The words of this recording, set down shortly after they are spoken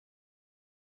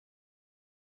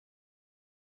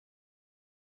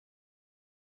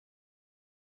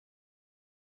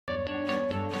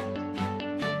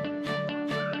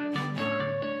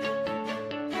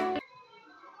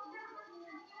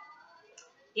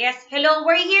Yes, hello.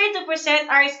 We're here to present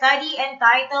our study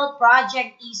entitled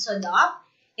Project E SUDAP.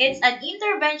 It's an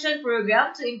intervention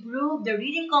program to improve the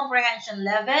reading comprehension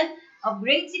level of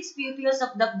grade 6 pupils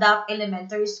of Dapdap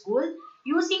Elementary School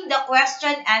using the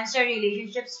question-answer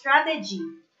relationship strategy.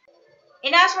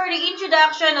 And as for the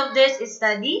introduction of this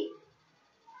study,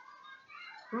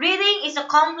 reading is a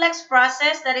complex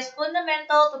process that is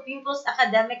fundamental to pupils'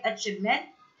 academic achievement.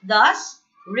 Thus,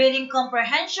 reading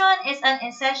comprehension is an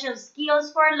essential skill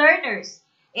for learners.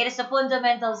 It is a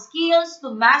fundamental skill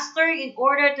to master in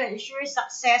order to ensure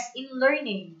success in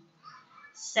learning.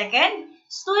 Second,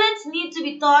 students need to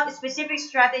be taught specific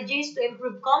strategies to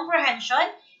improve comprehension,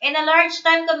 and a large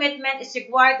time commitment is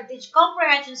required to teach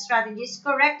comprehension strategies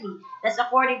correctly. That's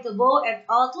according to Bo et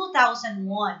al.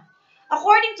 2001.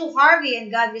 According to Harvey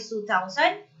and Gadvis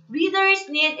 2000, readers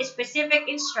need specific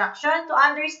instruction to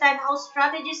understand how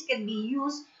strategies can be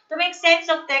used to make sense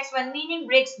of text when meaning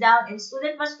breaks down, and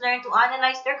students must learn to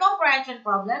analyze their comprehension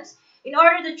problems in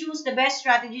order to choose the best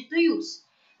strategy to use.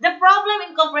 The problem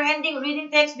in comprehending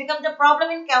reading text becomes the problem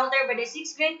encountered by the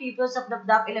 6th grade pupils of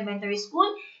Dapdap Elementary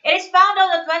School. It is found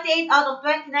out that 28 out of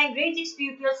 29 grade 6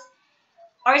 pupils,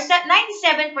 or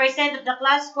 97% of the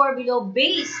class score below,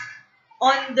 based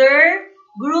on their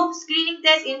group screening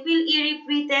test in Phil-Erie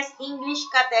pretest English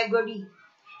category.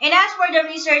 And as for the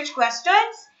research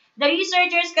questions, the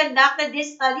researchers conducted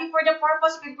this study for the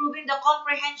purpose of improving the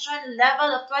comprehension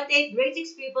level of 28 grade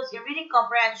 6 pupils in reading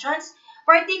comprehensions,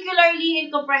 particularly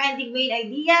in comprehending main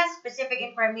ideas, specific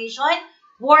information,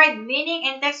 word meaning,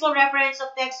 and textual reference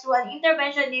of text through an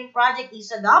intervention named Project E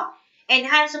SUDAP,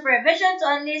 enhanced supervision to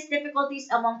unleash difficulties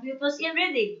among pupils in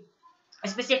reading.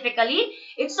 Specifically,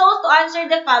 it sought to answer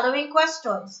the following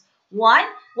questions. 1.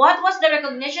 What was the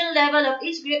recognition level of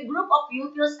each group of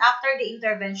pupils after the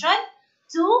intervention?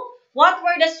 2. What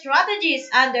were the strategies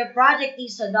under Project E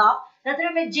SUDAP that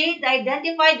remediate the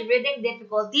identified reading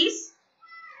difficulties?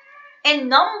 And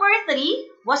number 3,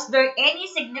 was there any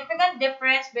significant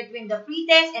difference between the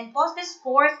pretest and posttest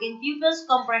scores in pupils'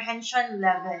 comprehension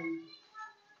level?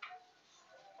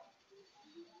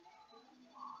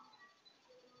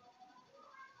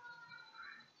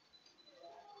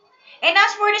 And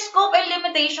as for the scope and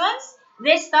limitations,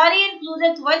 this study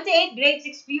included 28 grade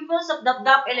 6 pupils of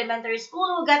Dapdap Elementary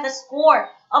School who got a score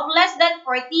of less than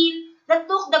 14 that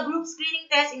took the group screening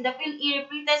test in the Phil-Erie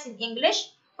pretest in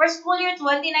English for school year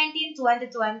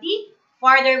 2019-2020.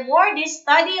 Furthermore, this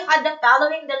study had the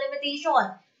following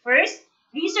limitation. First,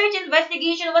 research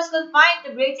investigation was confined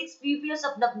to grade 6 pupils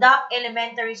of Dapdap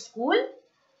Elementary School.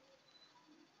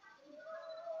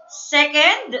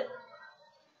 Second,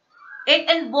 it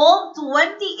involved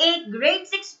 28 grade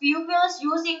 6 pupils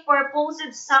using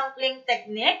purposive sampling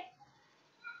technique.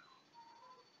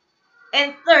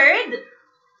 And third,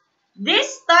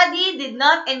 this study did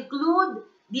not include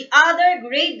the other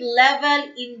grade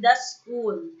level in the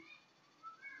school.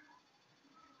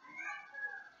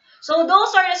 So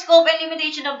those are the scope and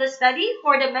limitation of the study.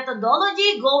 For the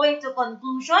methodology, going to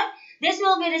conclusion, this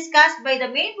will be discussed by the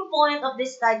main proponent of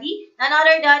this study, none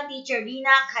other than teacher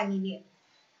Rina Caninit.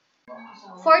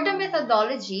 For the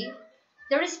methodology,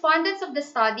 the respondents of the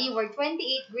study were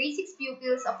 28 grade 6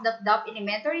 pupils of Dapdap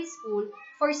Elementary School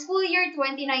for school year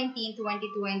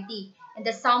 2019-2020, and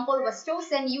the sample was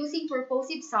chosen using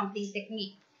purposive sampling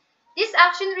technique. This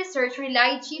action research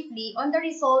relied chiefly on the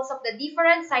results of the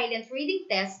different silent reading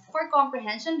tests for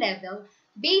comprehension level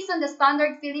based on the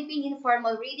standard Philippine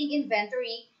informal reading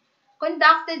inventory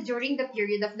conducted during the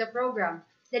period of the program.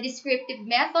 The descriptive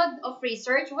method of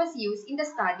research was used in the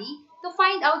study to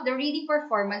find out the reading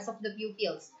performance of the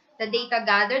pupils. The data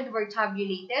gathered were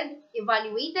tabulated,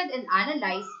 evaluated, and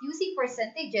analyzed using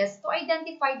percentages to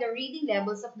identify the reading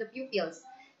levels of the pupils.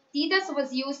 T-test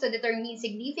was used to determine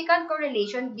significant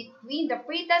correlation between the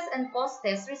pretest and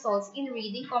post-test results in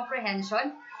reading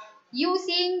comprehension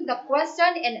using the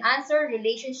question and answer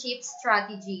relationship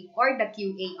strategy, or the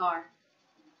QAR.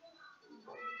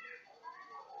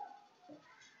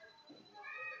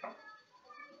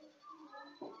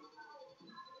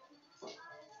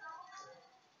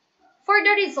 For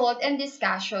the result and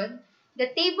discussion, the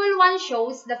Table 1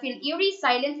 shows the Phil-Erie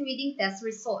silent reading test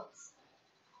results.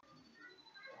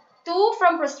 2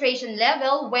 from prostration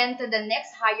level went to the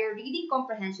next higher reading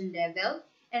comprehension level,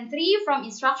 and 3 from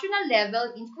instructional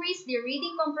level increased their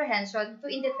reading comprehension to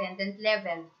independent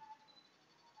level.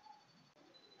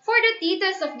 For the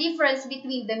t-test of difference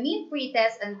between the mean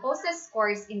pretest and post-test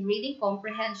scores in reading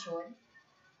comprehension,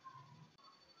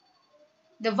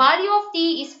 the value of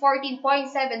t is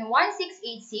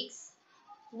 14.71686,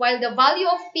 while the value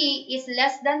of p is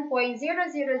less than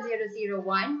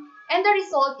 0.00001, and the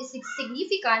result is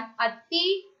significant at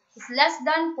P is less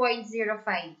than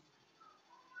 0.05.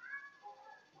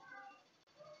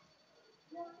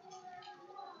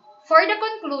 For the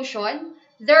conclusion,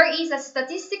 there is a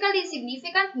statistically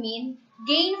significant mean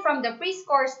gain from the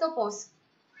pre-scores to post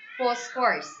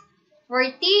scores,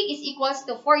 where T is equals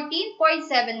to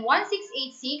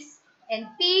 14.71686 and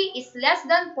P is less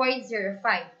than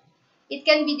 0.05. It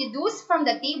can be deduced from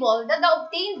the table that the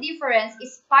obtained difference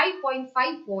is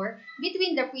 5.54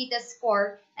 between the pretest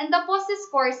score and the post-test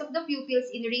scores of the pupils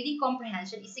in reading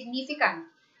comprehension is significant,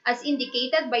 as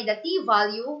indicated by the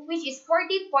t-value, which is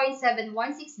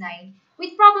 14.7169,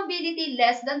 with probability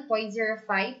less than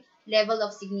 0.05 level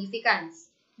of significance.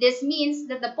 This means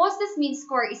that the post-test mean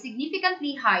score is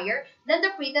significantly higher than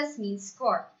the pretest mean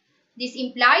score. This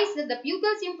implies that the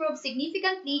pupils improve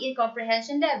significantly in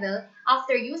comprehension level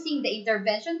after using the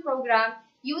intervention program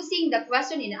using the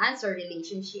question and answer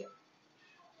relationship.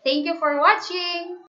 Thank you for watching!